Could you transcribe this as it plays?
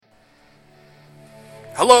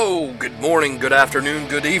Hello, good morning, good afternoon,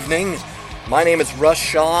 good evening. My name is Russ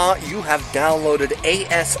Shaw. You have downloaded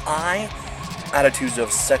ASI, Attitudes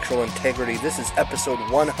of Sexual Integrity. This is episode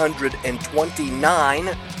 129.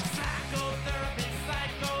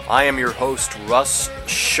 I am your host, Russ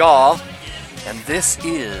Shaw, and this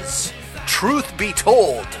is Truth Be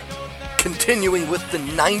Told, continuing with the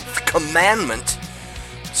 9th commandment.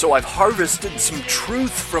 So I've harvested some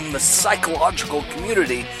truth from the psychological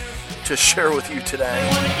community to share with you today.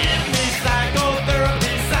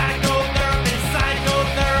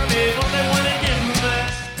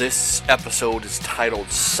 This episode is titled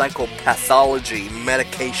Psychopathology,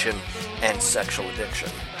 Medication, and Sexual Addiction.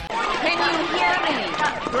 Can you hear me?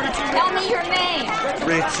 Tell me your name.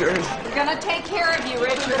 Richard. We're gonna take care of you,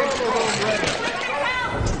 Richard.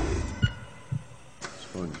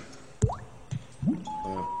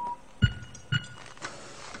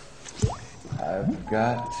 I've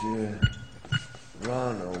got to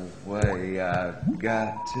run away. I've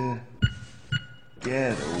got to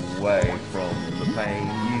get away from the pain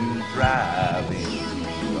you drive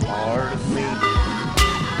into the heart of me.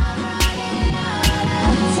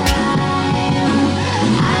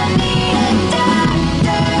 I need a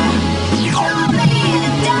doctor. Call me a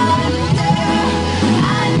doctor. I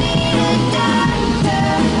need a doctor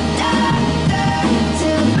to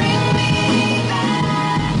bring me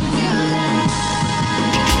back to life.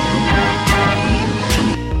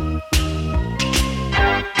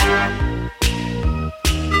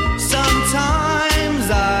 Sometimes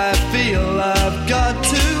I feel I've got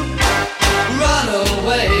to run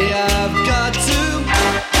away. I've got to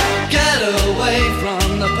get away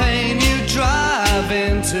from the pain you drive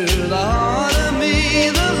into the heart of me.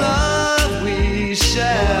 The love we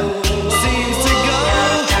share seems to go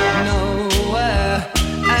nowhere,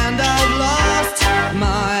 and I've lost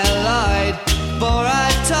my light, for I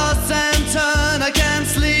toss and turn, I can't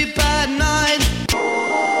sleep at night.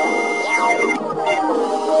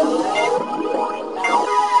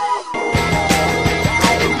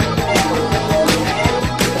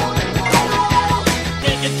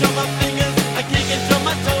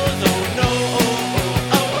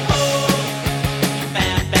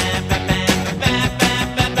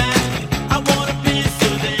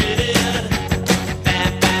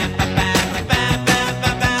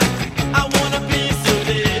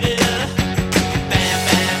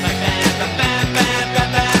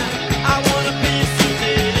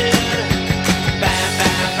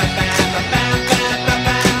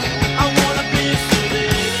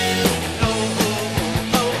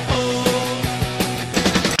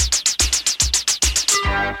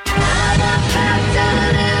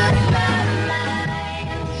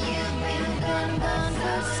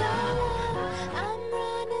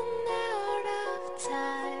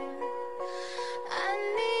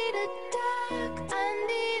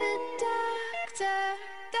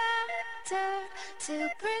 To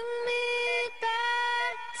bring me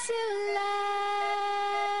back to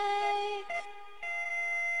life.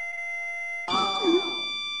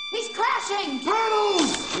 He's crashing!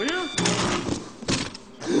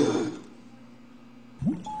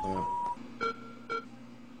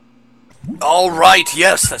 All right,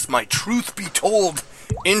 yes, that's my Truth Be Told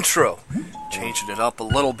intro. Changing it up a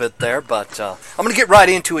little bit there, but I'm going to get right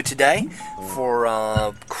into it today.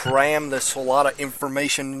 Cram this whole lot of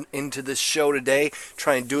information into this show today.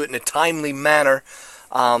 Try and do it in a timely manner.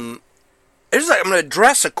 I'm going to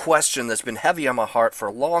address a question that's been heavy on my heart for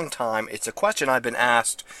a long time. It's a question I've been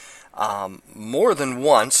asked more than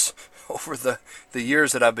once over the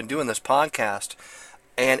years that I've been doing this podcast,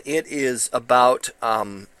 and it is about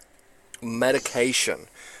medication.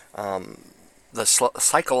 The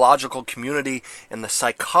psychological community and the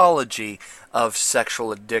psychology of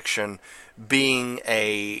sexual addiction being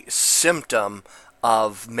a symptom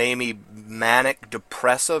of maybe manic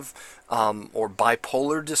depressive or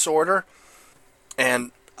bipolar disorder.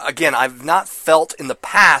 And again, I've not felt in the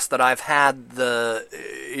past that I've had the,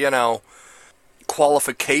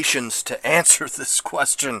 qualifications to answer this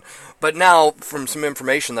question, but now from some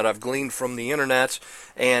information that I've gleaned from the internet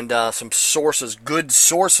and some sources, good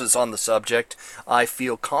sources on the subject, I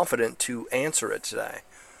feel confident to answer it today.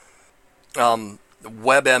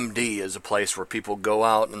 WebMD is a place where people go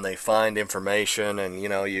out and they find information, and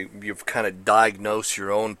you've kind of diagnosed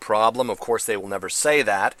your own problem. Of course, they will never say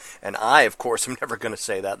that, and I, of course, am never going to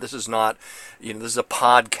say that. This is not, this is a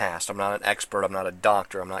podcast. I'm not an expert. I'm not a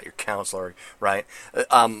doctor. I'm not your counselor, right?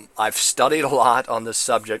 I've studied a lot on this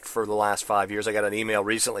subject for the last 5 years. I got an email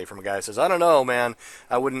recently from a guy who says, "I don't know, man.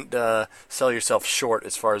 I wouldn't sell yourself short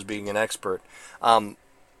as far as being an expert."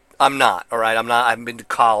 I'm not, all right? I haven't been to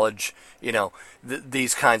college,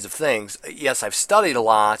 these kinds of things. Yes, I've studied a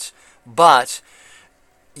lot, but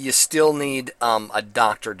you still need a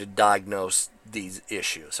doctor to diagnose these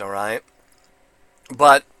issues, all right?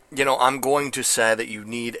 But, I'm going to say that you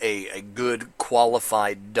need a good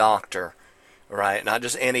qualified doctor, all right? Not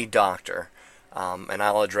just any doctor. And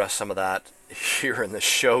I'll address some of that here in the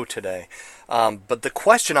show today. But the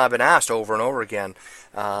question I've been asked over and over again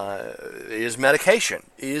is medication.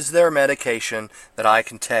 Is there medication that I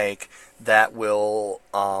can take that will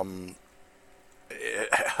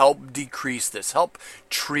help decrease this, help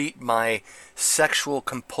treat my sexual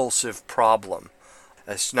compulsive problem?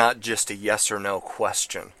 It's not just a yes or no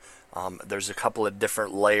question. There's a couple of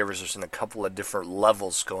different layers and a couple of different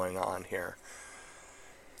levels going on here.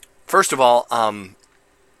 First of all,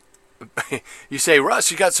 you say, Russ,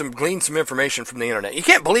 you got gleaned some information from the internet. You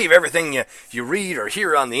can't believe everything you read or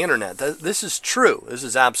hear on the internet. This is true. This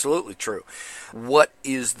is absolutely true. What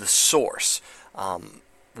is the source?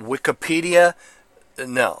 Wikipedia?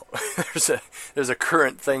 No. There's a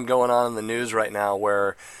current thing going on in the news right now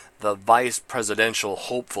where the vice presidential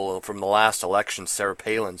hopeful from the last election, Sarah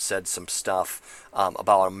Palin, said some stuff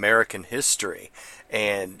about American history.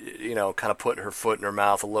 And, kind of put her foot in her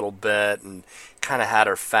mouth a little bit and kind of had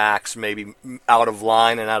her facts maybe out of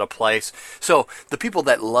line and out of place. So the people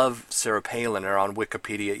that love Sarah Palin are on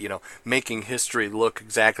Wikipedia, making history look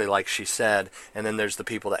exactly like she said. And then there's the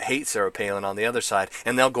people that hate Sarah Palin on the other side.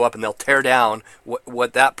 And they'll go up and they'll tear down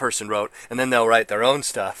what that person wrote. And then they'll write their own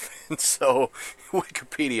stuff. And so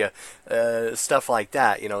Wikipedia, stuff like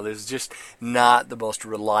that, there's just not the most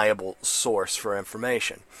reliable source for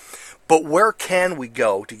information. But where can we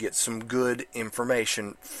go to get some good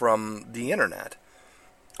information from the internet?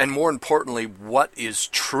 And more importantly, what is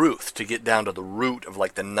truth, to get down to the root of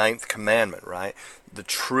like the 9th commandment, right? The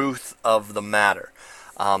truth of the matter.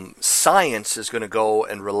 Science is going to go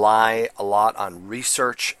and rely a lot on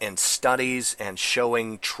research and studies and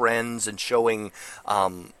showing trends and showing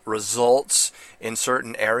results in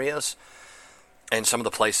certain areas. And some of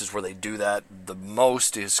the places where they do that the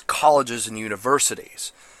most is colleges and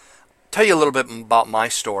universities. Tell you a little bit about my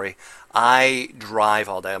story. I drive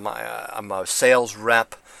all day. I'm a sales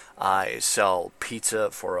rep. I sell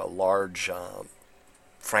pizza for a large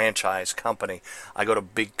franchise company. I go to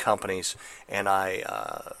big companies and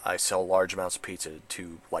I sell large amounts of pizza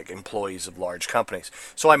to like employees of large companies.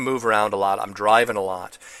 So I move around a lot. I'm driving a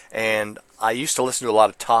lot, and I used to listen to a lot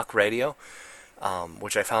of talk radio,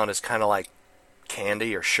 which I found is kind of like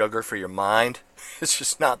candy or sugar for your mind. It's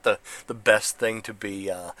just not the best thing to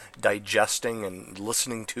be digesting and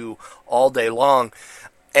listening to all day long.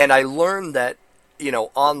 And I learned that,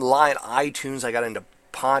 online, iTunes, I got into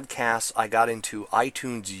podcasts, I got into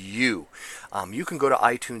iTunes U. You can go to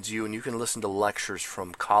iTunes U and you can listen to lectures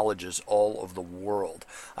from colleges all over the world.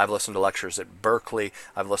 I've listened to lectures at Berkeley,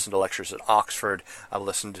 I've listened to lectures at Oxford, I've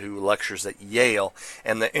listened to lectures at Yale,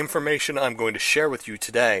 and the information I'm going to share with you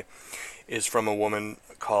today is from a woman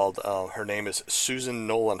called, her name is Susan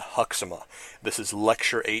Nolan Huxema. This is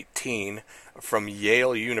Lecture 18 from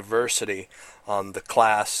Yale University on the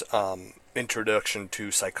class Introduction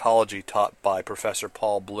to Psychology taught by Professor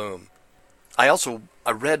Paul Bloom. I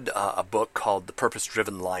read a book called The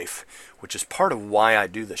Purpose-Driven Life, which is part of why I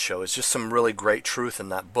do this show. It's just some really great truth in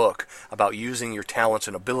that book about using your talents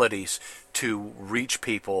and abilities to reach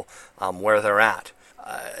people where they're at.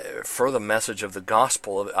 For the message of the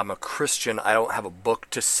gospel, I'm a Christian. I don't have a book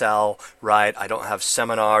to sell, right? I don't have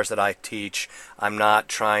seminars that I teach. I'm not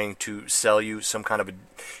trying to sell you some kind of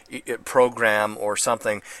a program or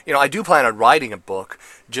something. I do plan on writing a book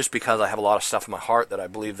just because I have a lot of stuff in my heart that I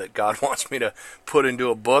believe that God wants me to put into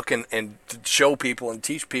a book and to show people and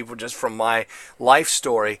teach people just from my life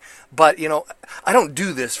story. But, I don't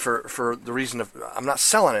do this for the reason of I'm not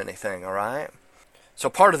selling anything, all right? So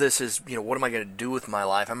part of this is, what am I going to do with my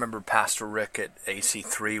life? I remember Pastor Rick at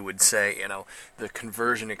AC3 would say, the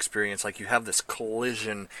conversion experience, like you have this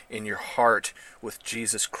collision in your heart with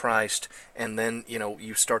Jesus Christ, and then,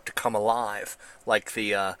 you start to come alive. Like I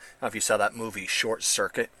don't know if you saw that movie, Short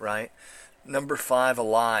Circuit, right? Number 5,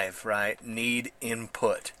 alive, right? Need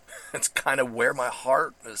input. That's kind of where my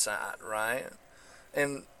heart is at, right?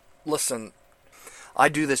 And listen, I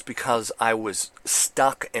do this because I was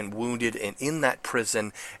stuck and wounded, and in that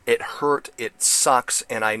prison, it hurt, it sucks,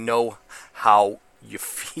 and I know how you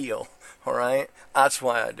feel, all right? That's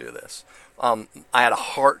why I do this. I had a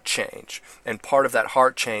heart change, and part of that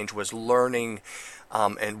heart change was learning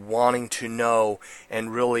and wanting to know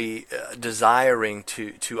and really desiring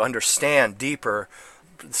to understand deeper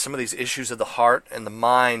some of these issues of the heart and the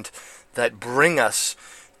mind that bring us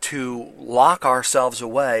to lock ourselves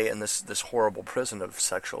away in this horrible prison of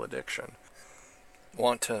sexual addiction.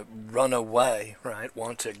 Want to run away, right?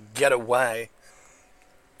 Want to get away.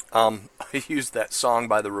 I used that song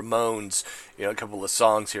by the Ramones, a couple of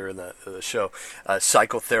songs here in the show.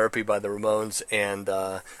 Psychotherapy by the Ramones, and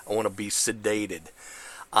I Want to Be Sedated.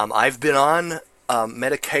 I've been on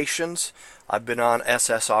medications. I've been on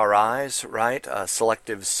SSRIs, right?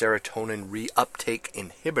 Selective serotonin reuptake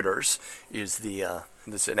inhibitors is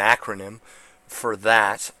this an acronym for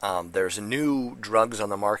that. There's new drugs on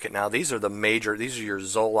the market now. These are your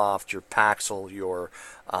Zoloft, your Paxil, your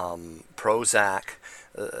Prozac,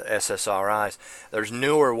 SSRIs. There's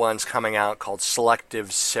newer ones coming out called selective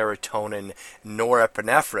serotonin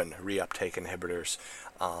norepinephrine reuptake inhibitors,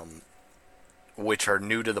 which are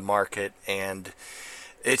new to the market, and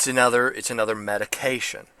it's another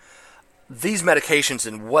medication. These medications,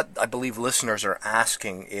 and what I believe listeners are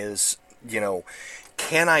asking is,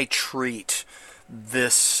 can I treat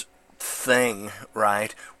this thing,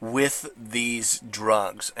 right, with these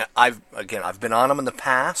drugs? I've been on them in the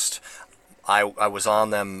past. I was on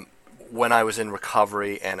them when I was in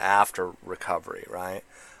recovery and after recovery, right?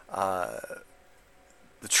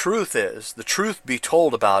 The truth be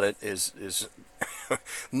told about it is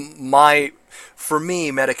for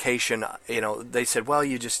me, medication, they said, well,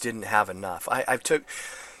 you just didn't have enough. I took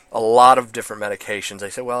a lot of different medications. They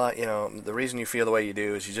said, well, the reason you feel the way you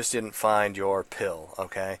do is you just didn't find your pill,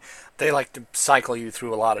 okay? They like to cycle you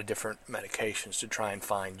through a lot of different medications to try and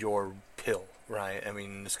find your pill, right? I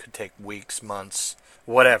mean, this could take weeks, months,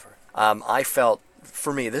 whatever. I felt,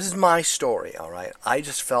 for me, this is my story, all right? I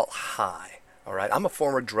just felt high, all right? I'm a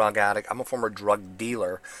former drug addict. I'm a former drug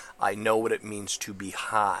dealer. I know what it means to be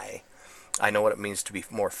high. I know what it means to be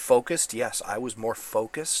more focused. Yes, I was more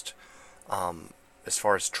focused as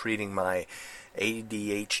far as treating my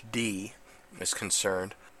ADHD is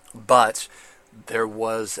concerned. But there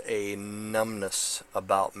was a numbness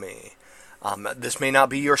about me. This may not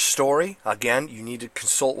be your story. Again, you need to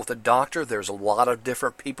consult with a doctor. There's a lot of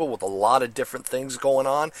different people with a lot of different things going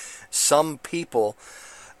on. Some people,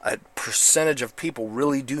 a percentage of people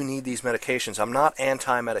really do need these medications. I'm not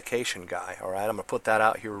anti-medication guy, all right? I'm going to put that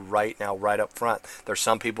out here right now, right up front. There's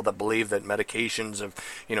some people that believe that medications of,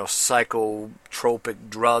 psychotropic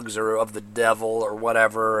drugs are of the devil or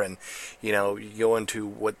whatever, and, you go into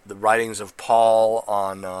what the writings of Paul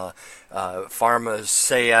on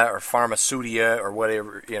pharmacia or pharmaceutia or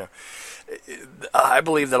whatever, I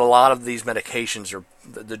believe that a lot of these medications are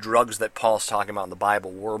the drugs that Paul's talking about in the Bible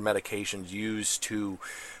were medications used to,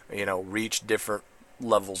 reach different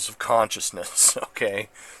levels of consciousness, okay?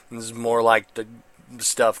 And this is more like the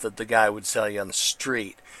stuff that the guy would sell you on the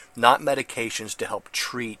street, not medications to help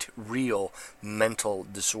treat real mental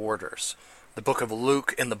disorders. The book of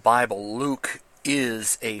Luke in the Bible, Luke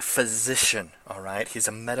is a physician, all right? He's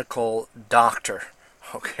a medical doctor,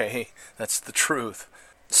 okay? That's the truth.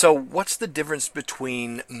 So what's the difference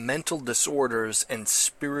between mental disorders and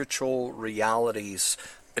spiritual realities,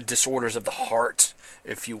 disorders of the heart,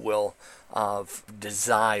 if you will, of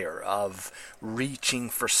desire, of reaching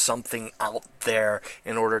for something out there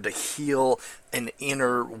in order to heal an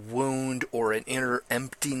inner wound or an inner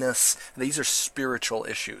emptiness? These are spiritual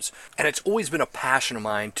issues. And it's always been a passion of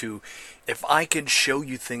mine to, if I could show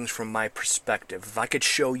you things from my perspective, if I could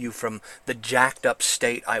show you from the jacked up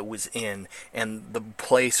state I was in and the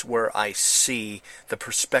place where I see, the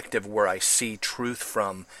perspective where I see truth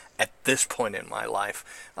from at this point in my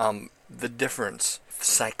life, the difference,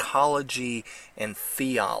 psychology and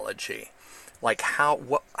theology, like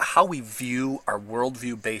how we view our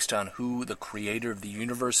worldview based on who the creator of the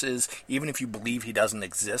universe is, even if you believe he doesn't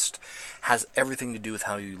exist, has everything to do with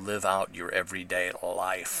how you live out your everyday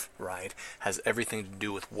life, right? Has everything to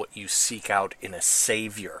do with what you seek out in a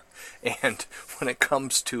savior. And when it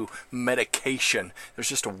comes to medication, there's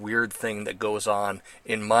just a weird thing that goes on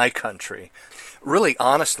in my country. Really,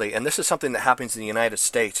 honestly, and this is something that happens in the United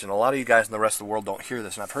States, and a lot of you guys in the rest of the world don't hear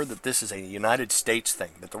this, and I've heard that this is a United States thing,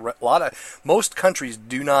 that most countries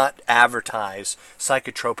do not advertise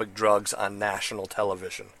psychotropic drugs on national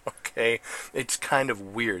television, okay? It's kind of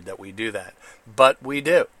weird that we do that, but we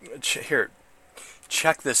do. Here,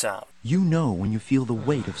 check this out. You know when you feel the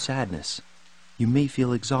weight of sadness. You may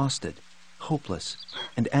feel exhausted, hopeless,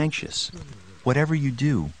 and anxious. Whatever you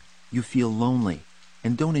do, you feel lonely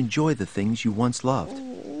and don't enjoy the things you once loved.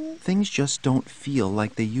 Things just don't feel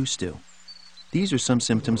like they used to. These are some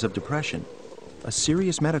symptoms of depression, a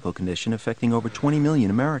serious medical condition affecting over 20 million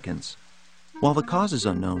Americans. While the cause is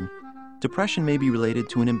unknown, depression may be related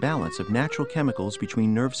to an imbalance of natural chemicals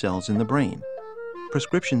between nerve cells in the brain.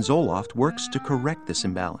 Prescription Zoloft works to correct this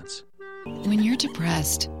imbalance. When you're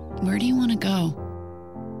depressed, where do you want to go?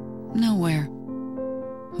 Nowhere.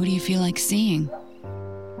 Who do you feel like seeing?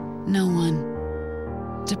 No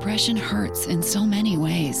one. Depression hurts in so many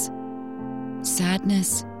ways.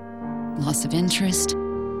 Sadness, loss of interest,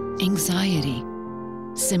 anxiety.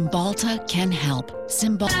 Cymbalta can help.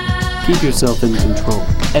 Keep yourself in control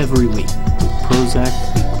every week with Prozac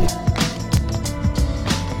Weekly.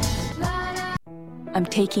 I'm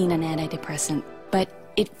taking an antidepressant, but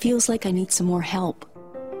it feels like I need some more help.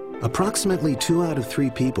 Approximately 2 out of 3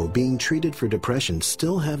 people being treated for depression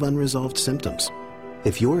still have unresolved symptoms.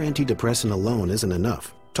 If your antidepressant alone isn't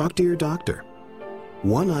enough, talk to your doctor.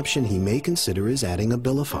 One option he may consider is adding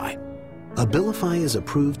Abilify. Abilify is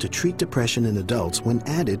approved to treat depression in adults when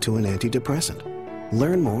added to an antidepressant.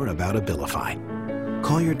 Learn more about Abilify.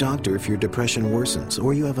 Call your doctor if your depression worsens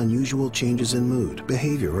or you have unusual changes in mood,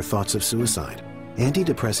 behavior, or thoughts of suicide.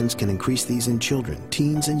 Antidepressants can increase these in children,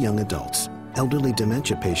 teens, and young adults. Elderly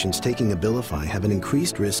dementia patients taking Abilify have an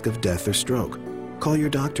increased risk of death or stroke. Call your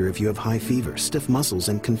doctor if you have high fever, stiff muscles,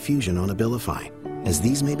 and confusion on Abilify, as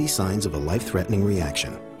these may be signs of a life-threatening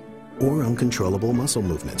reaction. Or uncontrollable muscle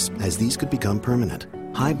movements, as these could become permanent.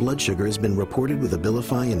 High blood sugar has been reported with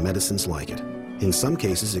Abilify and medicines like it. In some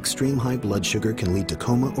cases, extreme high blood sugar can lead to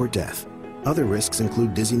coma or death. Other risks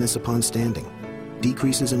include dizziness upon standing,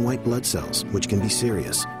 decreases in white blood cells, which can be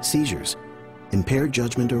serious, seizures, impaired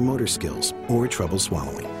judgment or motor skills, or trouble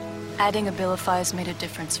swallowing. Adding Abilify has made a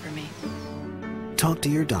difference for me. Talk to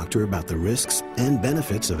your doctor about the risks and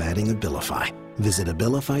benefits of adding Abilify. Visit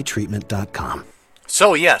AbiliFyTreatment.com.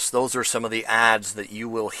 So yes, those are some of the ads that you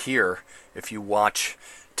will hear if you watch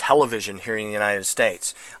television here in the United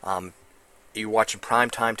States. You're watching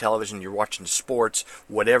primetime television, you're watching sports,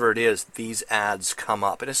 whatever it is, these ads come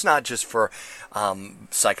up. And it's not just for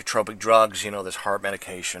psychotropic drugs, there's heart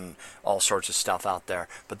medication, all sorts of stuff out there.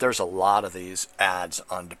 But there's a lot of these ads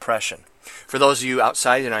on depression. For those of you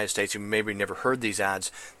outside the United States who maybe never heard these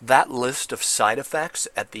ads, that list of side effects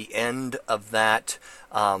at the end of that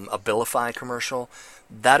Abilify commercial,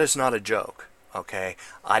 that is not a joke. Okay,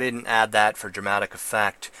 I didn't add that for dramatic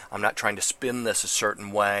effect. I'm not trying to spin this a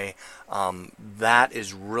certain way. That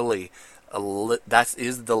is really that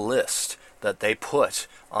is the list that they put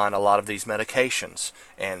on a lot of these medications,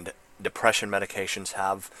 and depression medications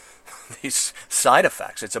have these side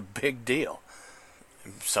effects. It's a big deal.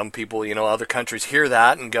 Some people, other countries hear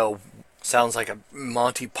that and go, sounds like a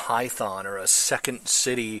Monty Python or a Second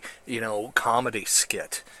City, comedy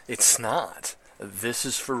skit. It's not. This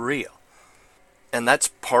is for real. And that's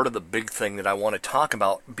part of the big thing that I want to talk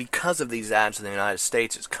about. Because of these ads in the United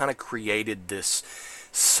States, it's kind of created this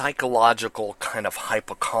psychological kind of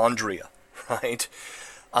hypochondria, right?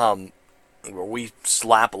 Where we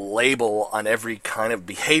slap a label on every kind of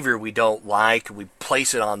behavior we don't like. We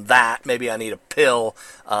place it on that. Maybe I need a pill.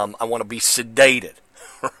 I want to be sedated,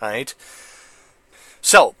 right?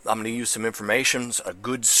 So, I'm going to use some information, a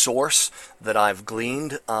good source that I've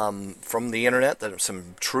gleaned from the internet,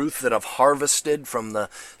 some truth that I've harvested from the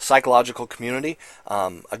psychological community.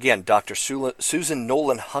 Again, Dr. Susan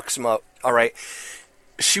Nolan Huxma, all right,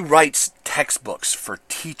 she writes textbooks for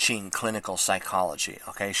teaching clinical psychology,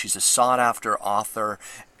 okay? She's a sought-after author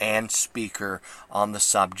and speaker on the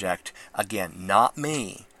subject. Again, not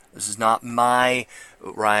me. This is not my,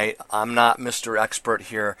 right? I'm not Mr. Expert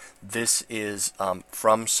here. This is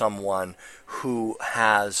from someone who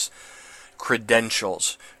has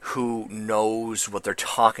credentials, who knows what they're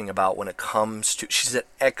talking about when it comes to, she's an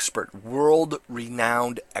expert,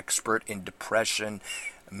 world-renowned expert in depression,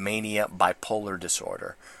 mania, bipolar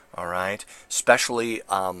disorder. All right, especially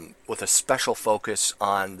with a special focus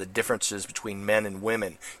on the differences between men and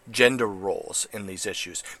women, gender roles in these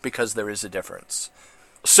issues, because there is a difference.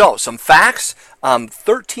 So, some facts.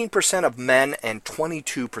 13% of men and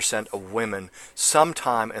 22% of women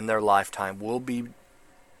sometime in their lifetime will be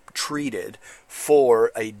treated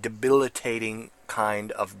for a debilitating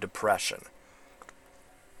kind of depression.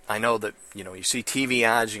 I know that, you see TV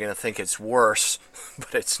ads, you're going to think it's worse,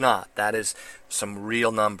 but it's not. That is some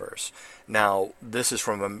real numbers. Now, this is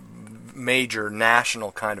from a major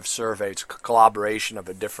national kind of survey. It's a collaboration of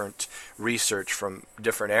a different research from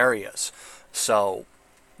different areas. So,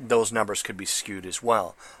 those numbers could be skewed as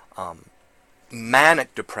well.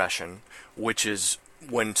 Manic depression, which is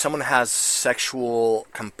when someone has sexual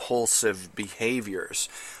compulsive behaviors,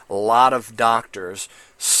 a lot of doctors,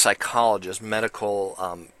 psychologists, medical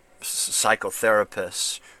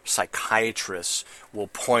psychotherapists, psychiatrists will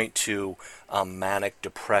point to manic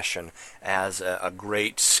depression as a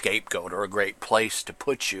great scapegoat or a great place to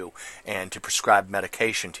put you and to prescribe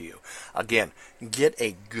medication to you. Again, get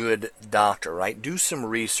a good doctor, right? Do some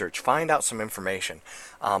research, find out some information.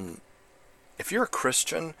 If you're a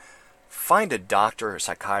Christian, find a doctor or a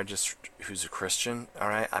psychiatrist who's a Christian, all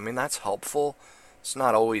right? I mean, that's helpful. It's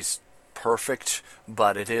not always perfect,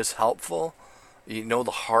 but it is helpful. You know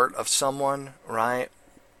the heart of someone, right?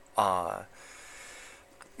 Not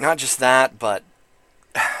just that, but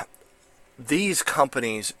these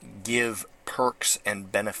companies give perks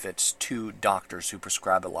and benefits to doctors who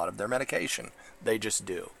prescribe a lot of their medication. They just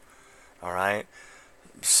do. All right?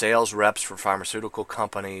 Sales reps for pharmaceutical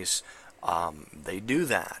companies, they do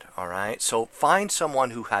that. All right? So find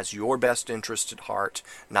someone who has your best interest at heart,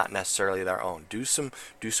 not necessarily their own. Do some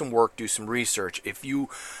work, do some research. If you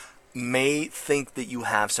may think that you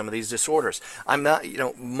have some of these disorders. I'm not,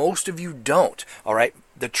 most of you don't, all right?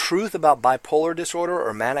 The truth about bipolar disorder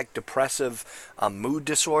or manic depressive mood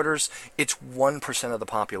disorders, it's 1% of the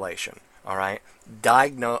population, all right?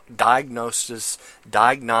 Diagnostic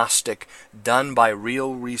done by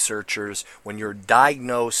real researchers. When you're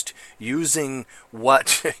diagnosed using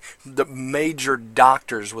what the major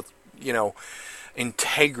doctors with,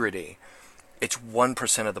 integrity, it's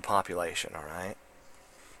 1% of the population, all right?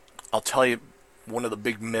 I'll tell you, one of the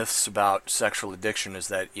big myths about sexual addiction is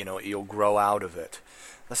that, you'll grow out of it.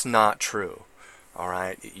 That's not true. All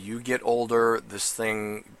right? You get older, this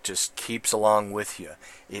thing just keeps along with you.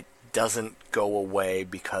 It doesn't go away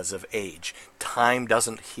because of age. Time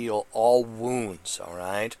doesn't heal all wounds, all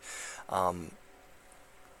right?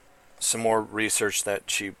 Some more research that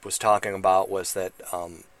she was talking about was that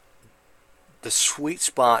the sweet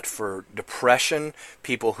spot for depression,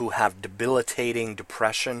 people who have debilitating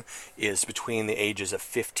depression, is between the ages of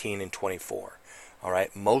 15 and 24. All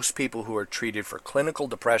right? Most people who are treated for clinical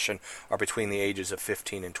depression are between the ages of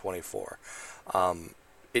 15 and 24.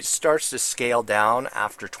 It starts to scale down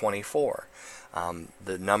after 24.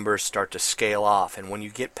 The numbers start to scale off, and when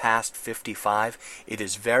you get past 55, it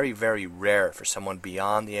is very, very rare for someone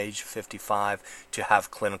beyond the age of 55 to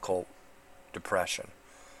have clinical depression.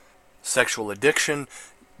 Sexual addiction,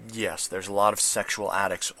 yes, there's a lot of sexual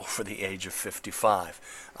addicts over the age of 55.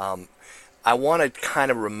 I want to kind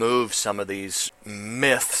of remove some of these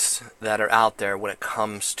myths that are out there when it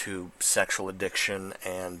comes to sexual addiction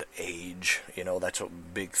and age. That's a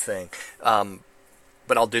big thing.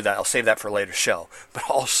 But I'll do that. I'll save that for a later show. But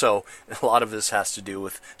also, a lot of this has to do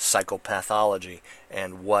with psychopathology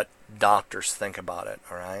and what doctors think about it,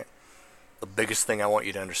 all right? The biggest thing I want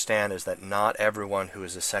you to understand is that not everyone who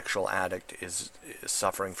is a sexual addict is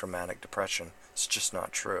suffering from manic depression. It's just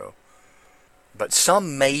not true. But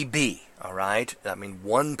some may be, all right?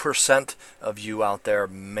 1% of you out there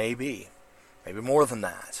may be. Maybe more than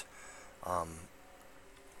that.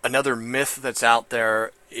 Another myth that's out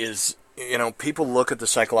there is, people look at the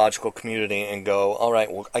psychological community and go, all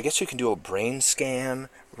right, well, I guess you can do a brain scan,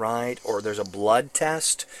 right? Or there's a blood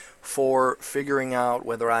test for figuring out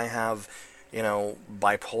whether I have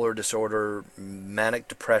bipolar disorder, manic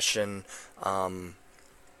depression,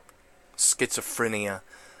 schizophrenia,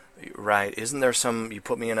 right? Isn't there you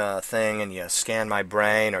put me in a thing and you scan my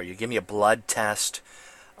brain, or you give me a blood test?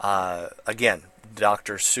 Again,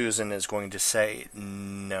 Dr. Susan is going to say,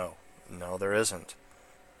 no, there isn't.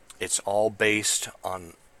 It's all based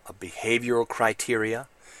on a behavioral criteria,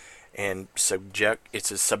 and it's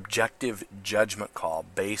a subjective judgment call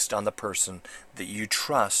based on the person that you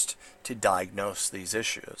trust to diagnose these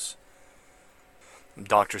issues.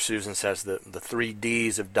 Dr. Susan says that the 3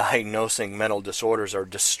 Ds of diagnosing mental disorders are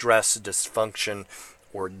distress, dysfunction,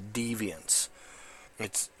 or deviance.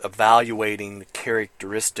 It's evaluating the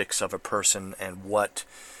characteristics of a person and what,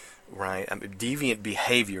 right? Deviant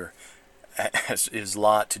behavior is a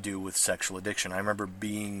lot to do with sexual addiction. I remember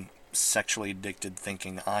being sexually addicted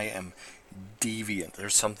thinking I am deviant.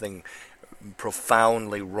 There's something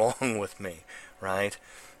profoundly wrong with me, right?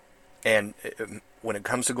 And when it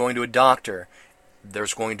comes to going to a doctor,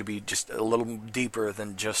 there's going to be just a little deeper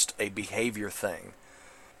than just a behavior thing.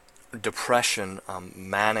 Depression,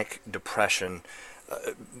 manic depression.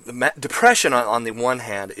 Depression, on the one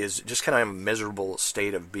hand, is just kind of a miserable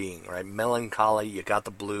state of being, right? Melancholy, you got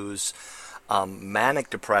the blues. Manic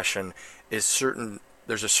depression is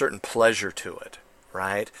there's a certain pleasure to it,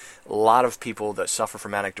 right? A lot of people that suffer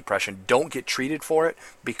from manic depression don't get treated for it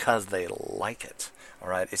because they like it. All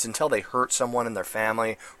right, it's until they hurt someone in their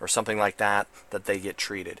family or something like that that they get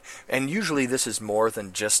treated. And usually this is more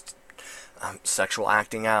than just sexual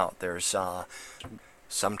acting out. There's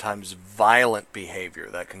sometimes violent behavior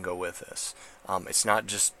that can go with this. It's not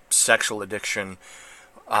just sexual addiction,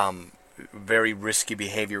 very risky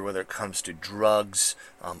behavior, whether it comes to drugs,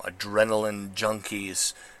 adrenaline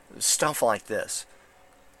junkies, stuff like this.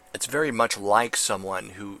 It's very much like someone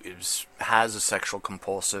who has a sexual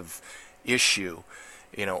compulsive issue.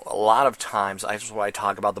 A lot of times, that's why I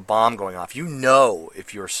talk about the bomb going off. You know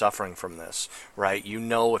if you're suffering from this, right? You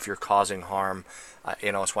know if you're causing harm.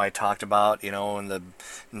 It's why I talked about, in the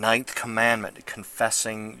 9th commandment,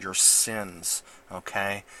 confessing your sins,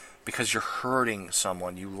 okay? Because you're hurting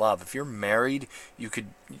someone you love. If you're married,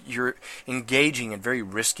 you're engaging in very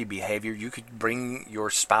risky behavior. You could bring your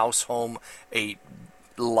spouse home a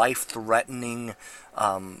life-threatening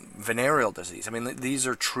venereal disease. I mean, these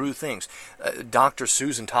are true things. Dr.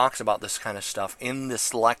 Susan talks about this kind of stuff in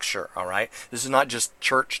this lecture, all right? This is not just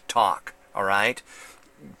church talk, all right?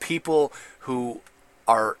 People who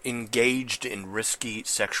are engaged in risky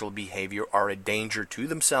sexual behavior are a danger to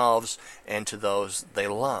themselves and to those they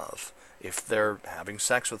love. If they're having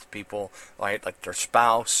sex with people, right, like their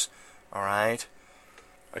spouse, all right?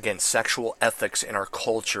 Again, sexual ethics in our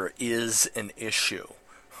culture is an issue,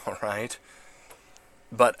 all right?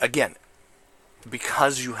 But again,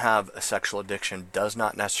 because you have a sexual addiction does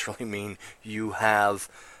not necessarily mean you have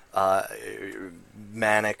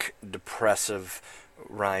manic, depressive,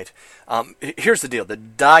 right? Here's the deal. The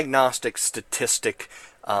Diagnostic Statistic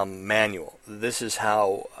Manual. This is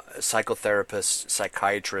how psychotherapists,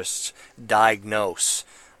 psychiatrists diagnose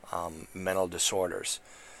mental disorders.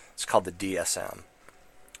 It's called the DSM.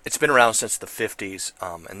 It's been around since the 50s.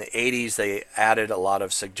 In the 80s, they added a lot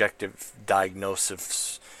of subjective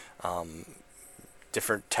diagnoses,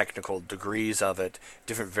 different technical degrees of it,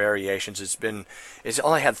 different variations. It's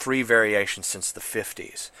only had 3 variations since the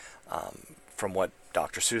 50s, from what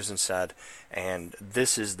Dr. Susan said, and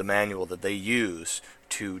this is the manual that they use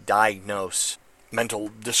to diagnose mental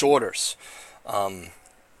disorders. And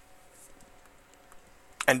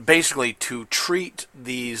basically, to treat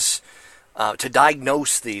these, to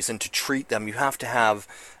diagnose these and to treat them, you have to have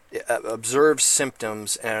observed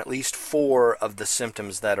symptoms and at least 4 of the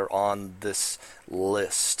symptoms that are on this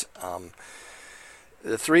list.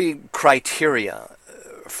 The 3 criteria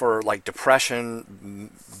for like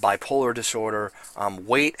depression, bipolar disorder,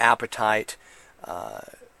 weight, appetite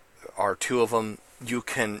are 2 of them.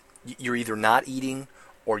 You're either not eating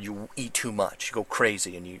or you eat too much. You go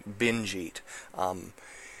crazy and you binge eat.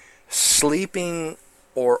 Sleeping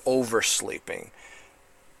or oversleeping.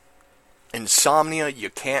 Insomnia, you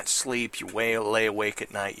can't sleep, you lay awake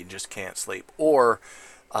at night, you just can't sleep. Or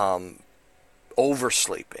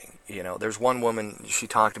oversleeping. There's one woman she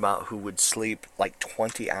talked about who would sleep like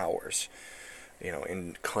 20 hours,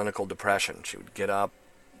 in clinical depression. She would get up,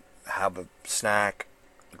 have a snack,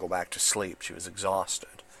 go back to sleep. She was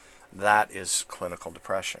exhausted. That is clinical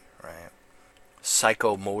depression, right?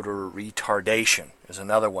 Psychomotor retardation is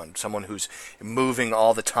another one. Someone who's moving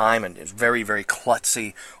all the time and is very, very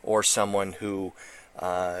klutzy, or someone who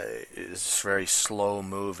is very slow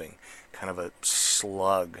moving, kind of a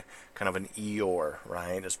slug, kind of an Eeyore,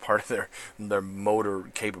 right? As part of their motor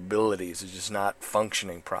capabilities is just not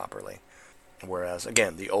functioning properly. Whereas,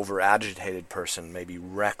 again, the over-agitated person may be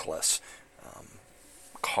reckless,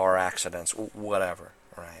 car accidents, whatever,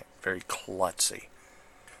 right? Very klutzy.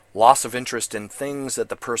 Loss of interest in things that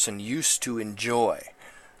the person used to enjoy.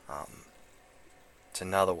 It's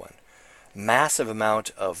another one. Massive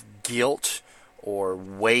amount of guilt or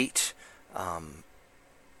weight,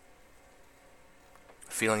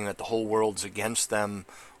 feeling that the whole world's against them,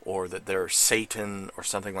 or that they're Satan or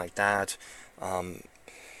something like that.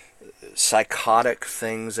 Psychotic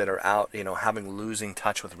things that are out, losing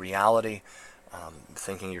touch with reality,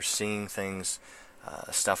 thinking you're seeing things,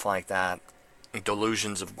 stuff like that.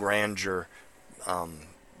 Delusions of grandeur,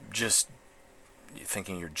 just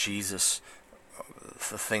thinking you're Jesus,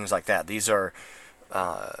 things like that. These are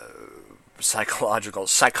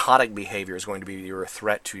psychotic behavior is going to be you're a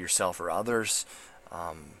threat to yourself or others.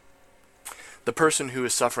 The person who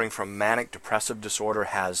is suffering from manic depressive disorder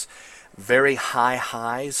has very high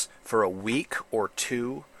highs for a week or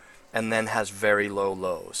 2, and then has very low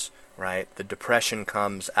lows, right? The depression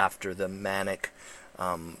comes after the manic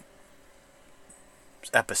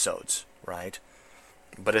episodes, right?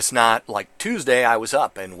 But it's not like Tuesday I was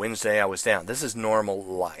up and Wednesday I was down. This is normal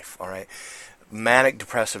life, all right? Manic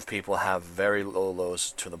depressive people have very low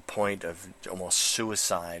lows to the point of almost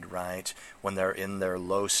suicide, right? When they're in their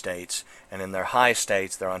low states. And in their high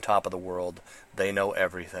states, they're on top of the world. They know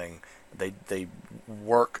everything. They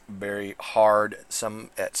work very hard. At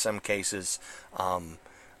some cases,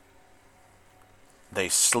 they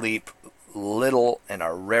sleep little and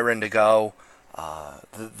are raring to go.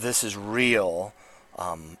 This is real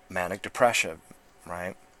manic depression,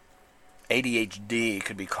 right? ADHD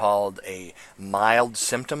could be called a mild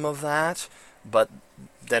symptom of that, but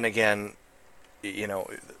then again,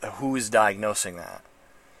 who is diagnosing that?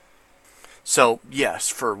 So, yes,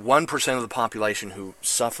 for 1% of the population who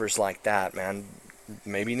suffers like that, man,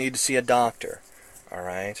 maybe you need to see a doctor, all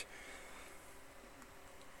right?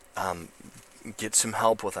 Get some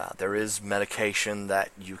help with that. There is medication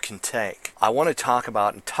that you can take. I want to talk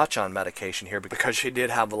about and touch on medication here because she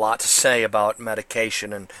did have a lot to say about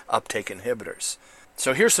medication and uptake inhibitors.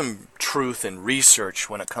 So here's some truth and research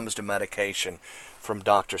when it comes to medication from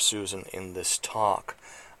Dr. Susan in this talk.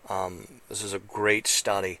 This is a great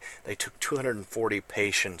study. They took 240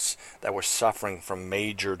 patients that were suffering from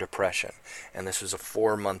major depression, and this was a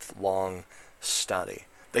 4-month-long study.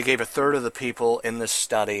 They gave a third of the people in this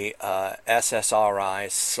study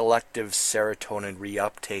SSRIs, selective serotonin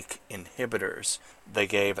reuptake inhibitors. They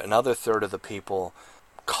gave another third of the people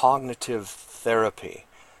cognitive therapy,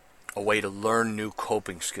 a way to learn new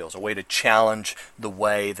coping skills, a way to challenge the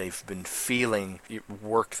way they've been feeling,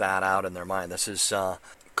 work that out in their mind. This is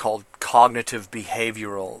called cognitive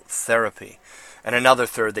behavioral therapy. And another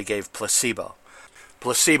third they gave placebo.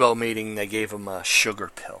 Placebo meaning they gave them a sugar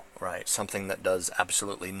pill, right? Something that does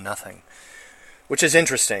absolutely nothing. Which is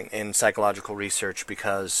interesting in psychological research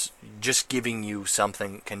because just giving you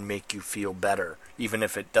something can make you feel better, even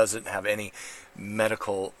if it doesn't have any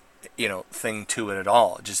medical, thing to it at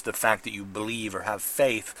all. Just the fact that you believe or have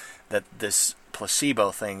faith that this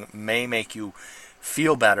placebo thing may make you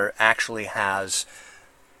feel better actually has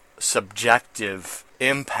subjective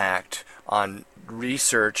impact on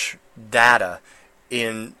research data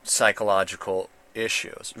in psychological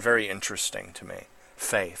issues. Very interesting to me.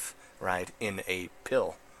 Faith, right, in a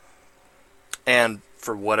pill. And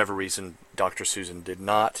for whatever reason, Dr. Susan did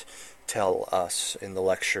not tell us in the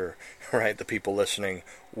lecture, right, the people listening,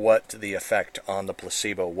 what the effect on the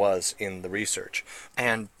placebo was in the research.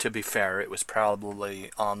 And to be fair, it was probably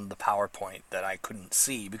on the PowerPoint that I couldn't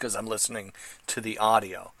see because I'm listening to the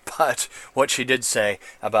audio. But what she did say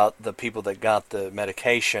about the people that got the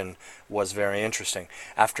medication was very interesting.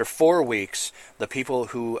 After 4 weeks, the people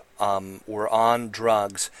who were on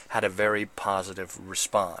drugs had a very positive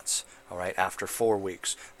response. All right, after 4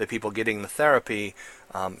 weeks, the people getting the therapy,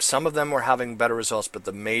 some of them were having better results, but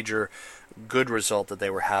the major good result that they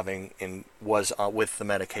were having was with the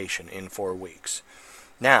medication in 4 weeks.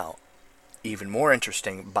 Now, even more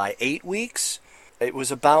interesting, by 8 weeks, it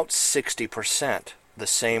was about 60% the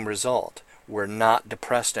same result. We're not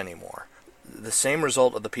depressed anymore. The same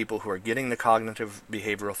result of the people who are getting the cognitive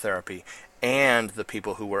behavioral therapy and the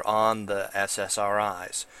people who were on the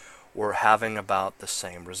SSRIs were having about the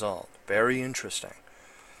same result. Very interesting.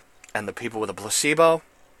 And the people with a placebo,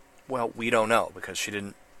 well, we don't know because she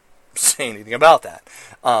didn't say anything about that.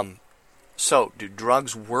 So, do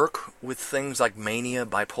drugs work with things like mania,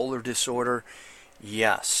 bipolar disorder?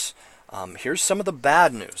 Yes. Here's some of the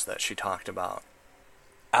bad news that she talked about.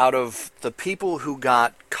 Out of the people who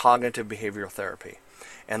got cognitive behavioral therapy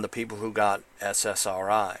and the people who got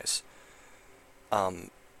SSRIs,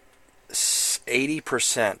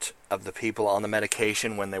 80% of the people on the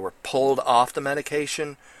medication, when they were pulled off the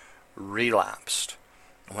medication, relapsed,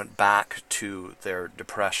 went back to their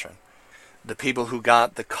depression. The people who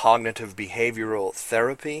got the cognitive behavioral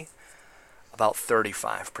therapy, about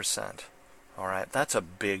 35%. All right, that's a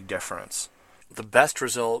big difference. The best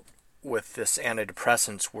result with this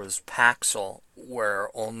antidepressants was Paxil, where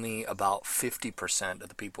only about 50% of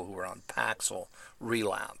the people who were on Paxil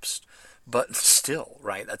relapsed. But still,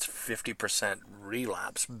 right, that's 50%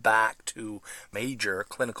 relapse back to major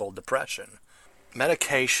clinical depression.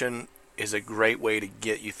 Medication is a great way to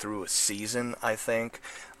get you through a season, I think.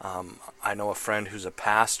 I know a friend who's a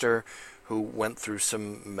pastor who went through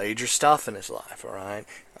some major stuff in his life, all right?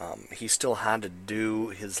 He still had to do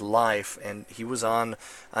his life, and he was on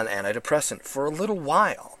an antidepressant for a little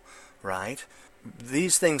while, right?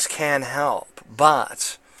 These things can help,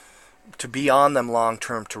 but to be on them long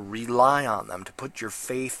term, to rely on them, to put your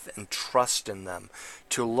faith and trust in them,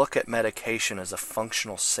 to look at medication as a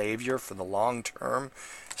functional savior for the long term.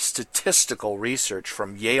 Statistical research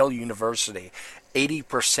from Yale University,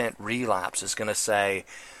 80% relapse is going to say,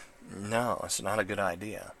 no, it's not a good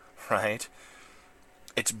idea, right?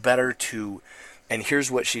 It's better to And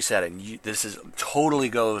here's what she said, and this is totally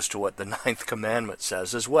goes to what the 9th commandment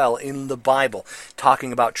says as well in the Bible,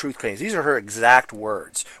 talking about truth claims. These are her exact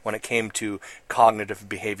words when it came to cognitive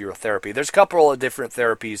behavioral therapy. There's a couple of different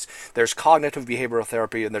therapies. There's cognitive behavioral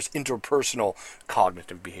therapy, and there's interpersonal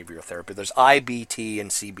cognitive behavioral therapy. There's IBT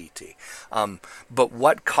and CBT. But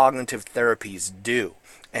what cognitive therapies do,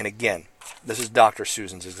 and again, this is Dr.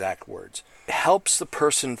 Susan's exact words, helps the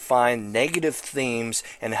person find negative themes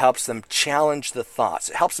and helps them challenge the thoughts.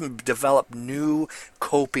 It helps them develop new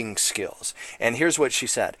coping skills. And here's what she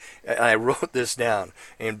said. I wrote this down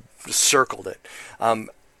and circled it.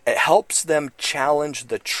 It helps them challenge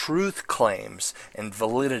the truth claims and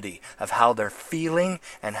validity of how they're feeling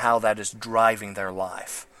and how that is driving their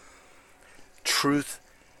life. Truth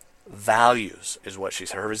values is what she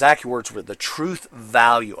said. Her exact words were the truth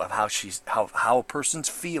value of how a person's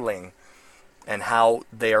feeling and how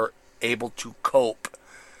they are able to cope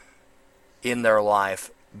in their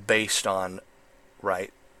life based on,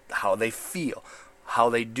 right, how they feel, how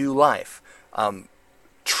they do life.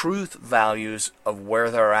 Truth values of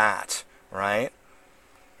where they're at, right?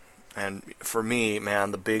 And for me,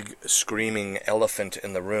 man, the big screaming elephant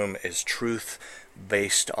in the room is truth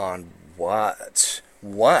based on what?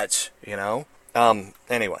 What, you know?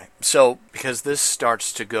 Anyway, so because this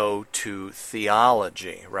starts to go to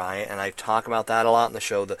theology, right? And I talk about that a lot in the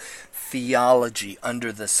show, the theology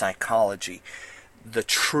under the psychology, the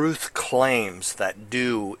truth claims that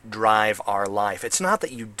do drive our life. It's not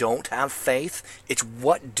that you don't have faith, it's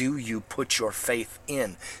what do you put your faith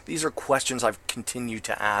in? These are questions I've continued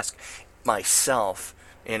to ask myself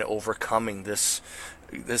in overcoming this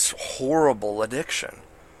horrible addiction.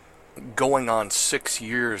 Going on 6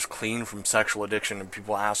 years clean from sexual addiction, and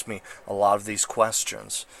people ask me a lot of these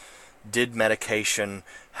questions. Did medication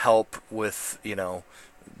help with,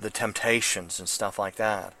 the temptations and stuff like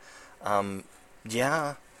that?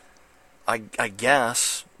 Yeah, I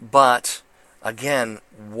guess. But, again,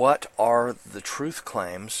 what are the truth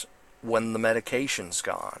claims when the medication's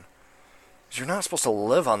gone? You're not supposed to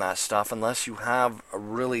live on that stuff unless you have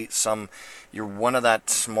you're one of that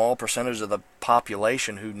small percentage of the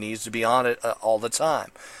population who needs to be on it all the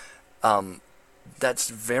time. That's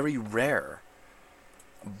very rare,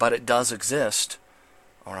 but it does exist,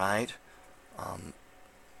 all right?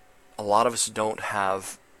 A lot of us don't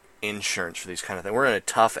have insurance for these kind of things. We're in a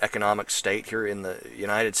tough economic state here in the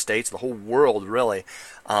United States, the whole world, really.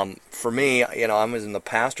 For me, I was in the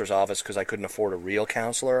pastor's office because I couldn't afford a real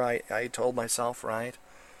counselor, I told myself, right?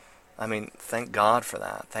 I mean, thank God for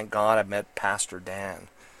that. Thank God I met Pastor Dan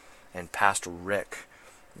and Pastor Rick,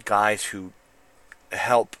 guys who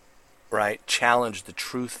help, right, challenge the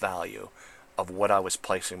truth value of what I was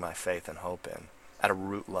placing my faith and hope in at a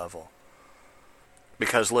root level.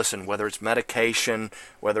 Because listen, whether it's medication,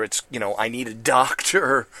 whether it's, I need a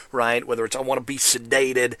doctor, right? Whether it's I want to be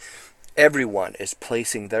sedated, everyone is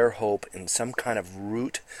placing their hope in some kind of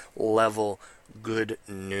root level good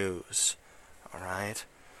news, all right?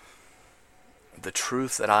 The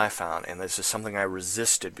truth that I found, and this is something I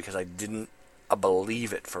resisted because I didn't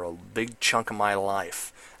believe it for a big chunk of my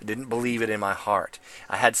life. I didn't believe it in my heart.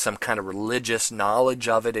 I had some kind of religious knowledge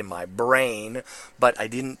of it in my brain, but I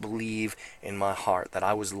didn't believe in my heart that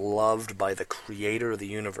I was loved by the Creator of the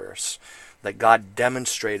universe, that God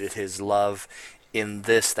demonstrated His love in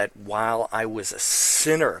this, that while I was a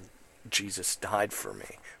sinner, Jesus died for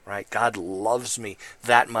me, right? God loves me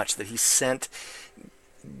that much that He sent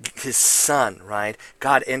His Son, right?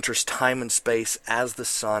 God enters time and space as the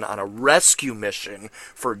Son on a rescue mission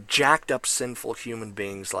for jacked up sinful human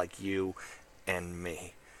beings like you and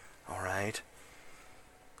me, all right?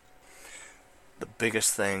 The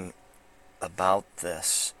biggest thing about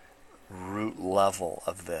this, root level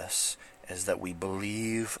of this, is that we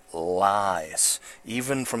believe lies,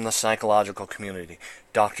 even from the psychological community.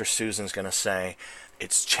 Dr. Susan's going to say,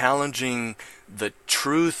 it's challenging the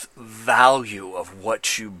truth value of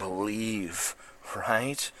what you believe,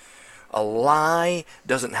 right? A lie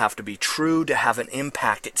doesn't have to be true to have an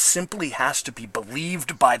impact. It simply has to be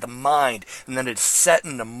believed by the mind, and then it's set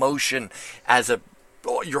in motion as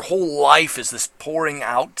your whole life is this pouring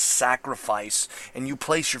out sacrifice, and you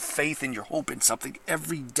place your faith and your hope in something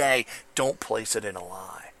every day. Don't place it in a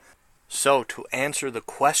lie. So, to answer the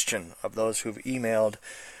question of those who've emailed,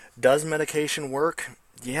 does medication work?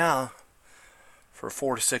 Yeah, for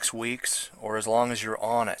 4 to 6 weeks, or as long as you're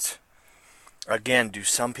on it. Again, do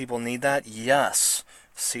some people need that? Yes.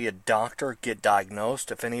 See a doctor, get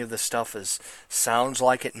diagnosed. If any of this stuff sounds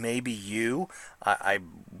like it may be you, I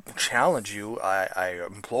challenge you, I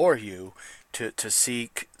implore you to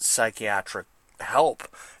seek psychiatric help.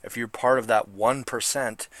 If you're part of that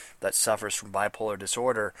 1% that suffers from bipolar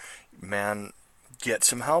disorder, man, get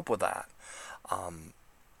some help with that.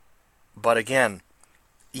 But again,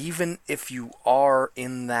 even if you are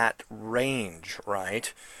in that range,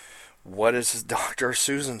 right, what does Dr.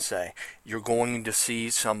 Susan say? You're going to see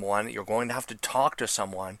someone, you're going to have to talk to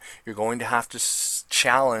someone, you're going to have to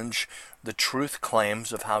challenge the truth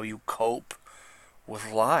claims of how you cope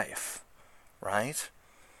with life, right?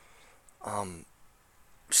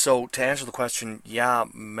 So to answer the question, yeah,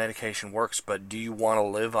 medication works, but do you want to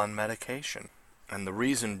live on medication? And the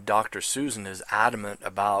reason Dr. Susan is adamant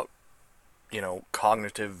about,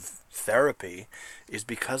 cognitive therapy is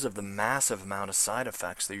because of the massive amount of side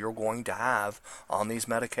effects that you're going to have on these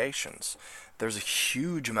medications. There's a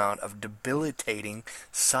huge amount of debilitating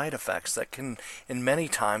side effects that can, in many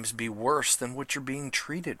times, be worse than what you're being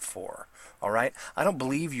treated for. All right? I don't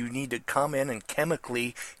believe you need to come in and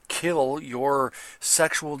chemically kill your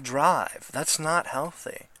sexual drive. That's not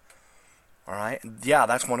healthy. All right? Yeah,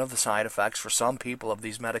 that's one of the side effects for some people of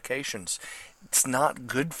these medications. It's not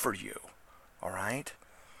good for you. All right?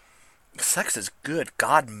 Sex is good.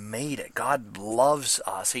 God made it. God loves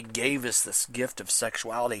us. He gave us this gift of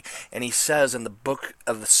sexuality. And he says in the book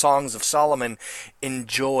of the Songs of Solomon,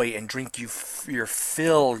 enjoy and drink your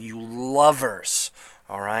fill, you lovers.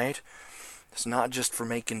 All right? It's not just for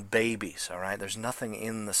making babies. All right? There's nothing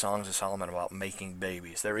in the Songs of Solomon about making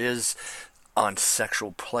babies. There is on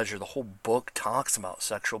sexual pleasure. The whole book talks about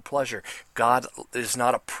sexual pleasure. God is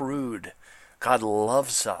not a prude. God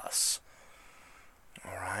loves us.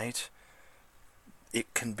 All right?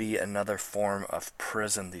 It can be another form of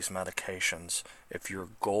prison, these medications, if your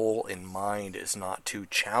goal in mind is not to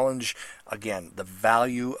challenge, again, the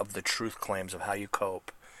value of the truth claims of how you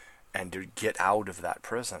cope and to get out of that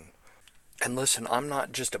prison. And listen, I'm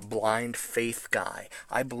not just a blind faith guy.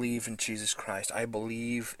 I believe in Jesus Christ. I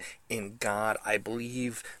believe in God. I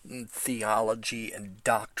believe in theology and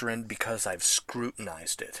doctrine because I've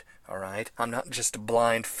scrutinized it. All right? I'm not just a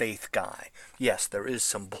blind faith guy. Yes, there is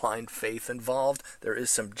some blind faith involved. There is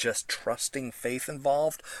some just trusting faith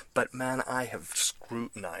involved. But man, I have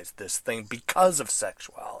scrutinized this thing because of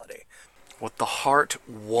sexuality. What the heart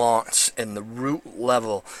wants in the root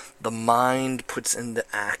level, the mind puts into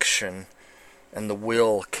action, and the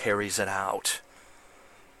will carries it out.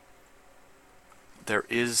 There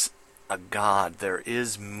is a God. There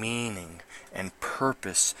is meaning and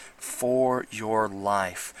purpose for your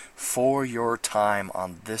life, for your time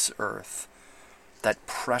on this earth. That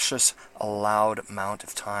precious allowed amount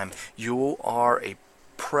of time. You are a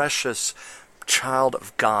precious child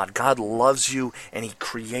of God. God loves you and He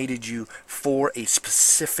created you for a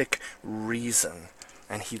specific reason.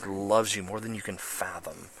 And He loves you more than you can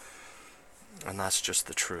fathom. And that's just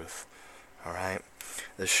the truth. All right?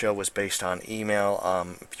 This show was based on email.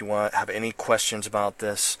 If you want to have any questions about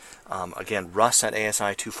this, again,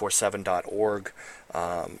 russ@asi247.org.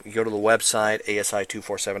 You go to the website,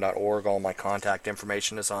 asi247.org. All my contact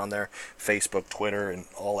information is on there. Facebook, Twitter, and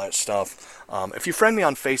all that stuff. If you friend me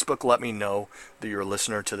on Facebook, let me know that you're a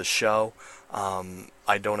listener to the show.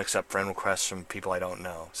 I don't accept friend requests from people I don't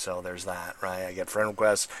know. So there's that, right? I get friend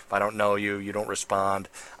requests. If I don't know you, you don't respond,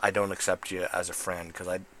 I don't accept you as a friend.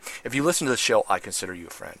 Because if you listen to the show, I consider you a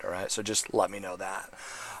friend, all right? So just let me know that.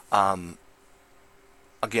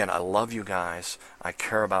 Again, I love you guys. I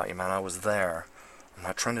care about you, man. I was there. I'm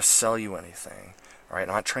not trying to sell you anything. All right?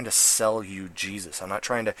 I'm not trying to sell you Jesus. I'm not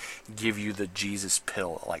trying to give you the Jesus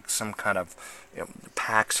pill like some kind of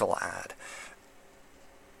Paxil ad.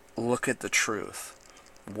 Look at the truth.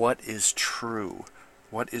 What is true?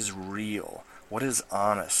 What is real? What is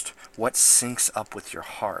honest? What syncs up with your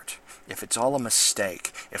heart? If it's all a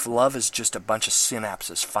mistake, if love is just a bunch of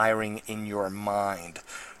synapses firing in your mind,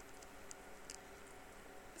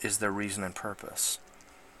 is there reason and purpose?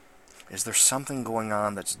 Is there something going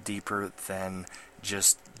on that's deeper than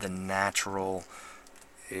just the natural,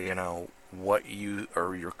 what you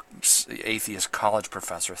or your atheist college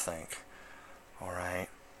professor think? All right?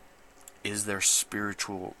 Is there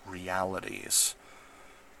spiritual realities?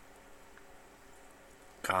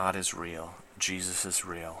 God is real. Jesus is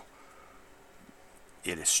real.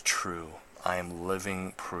 It is true. I am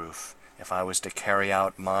living proof. If I was to carry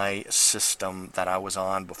out my system that I was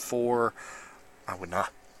on before, I would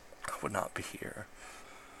not be here.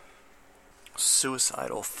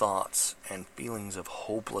 Suicidal thoughts and feelings of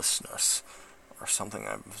hopelessness are something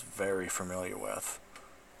I'm very familiar with.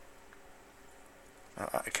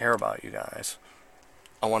 I care about you guys.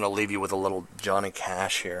 I want to leave you with a little Johnny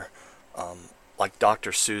Cash here. Like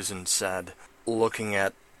Dr. Susan said, looking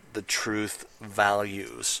at the truth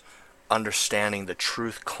values, understanding the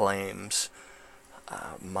truth claims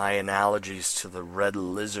my analogies to the red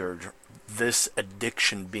lizard, this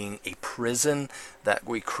addiction being a prison that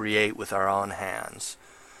we create with our own hands.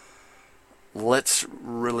 Let's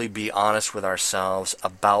really be honest with ourselves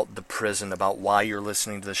about the prison, about why you're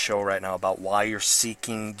listening to the show right now, about why you're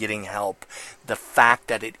seeking, getting help. The fact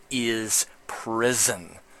that it is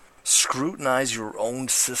prison. Scrutinize your own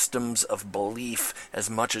systems of belief as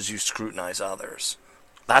much as you scrutinize others.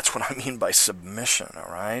 That's what I mean by submission,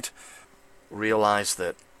 all right? Realize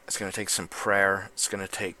that it's going to take some prayer. It's going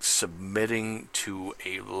to take submitting to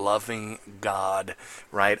a loving God,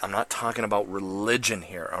 right? I'm not talking about religion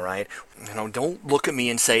here, all right? Don't look at me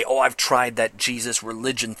and say, oh, I've tried that Jesus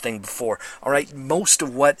religion thing before, all right? Most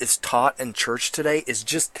of what is taught in church today is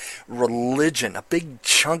just religion. A big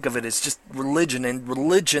chunk of it is just religion. And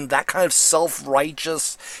religion, that kind of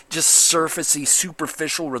self-righteous, just surfacey,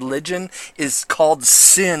 superficial religion is called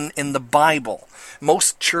sin in the Bible.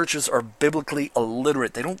 Most churches are biblically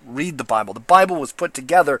illiterate. They don't read the Bible. The Bible was put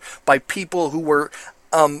together by people who were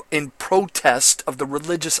in protest of the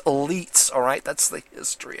religious elites, all right? That's the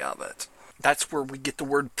history of it. That's where we get the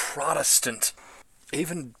word Protestant.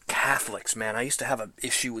 Even Catholics, man, I used to have an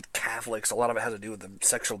issue with Catholics. A lot of it had to do with the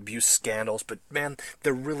sexual abuse scandals, but man,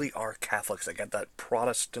 there really are Catholics that got that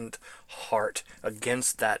Protestant heart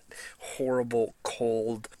against that horrible,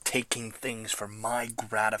 cold, taking things for my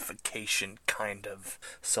gratification kind of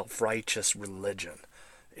self-righteous religion.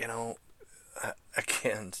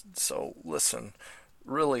 Again, so listen,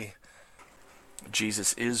 really,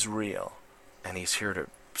 Jesus is real, and he's here to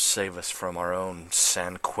save us from our own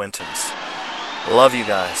San Quentins. Love you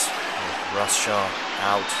guys. Russ Shaw,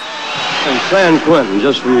 out. And San Quentin,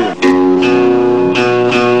 just for you.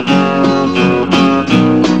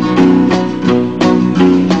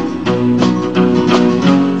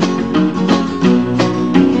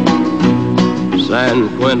 San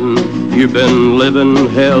Quentin, you've been living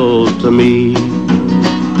hell to me.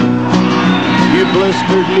 You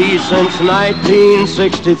blistered me since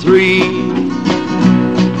 1963.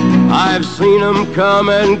 I've seen 'em come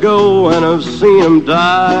and go, and I've seen 'em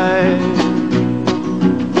die.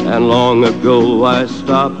 And long ago I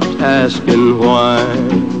stopped asking why.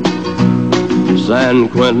 San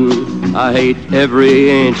Quentin, I hate every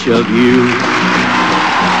inch of you.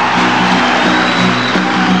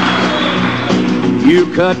 You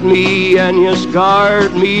cut me and you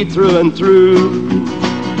scarred me through and through.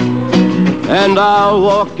 And I'll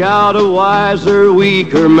walk out a wiser,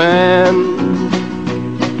 weaker man.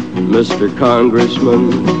 Mr.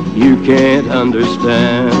 Congressman, you can't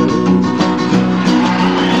understand.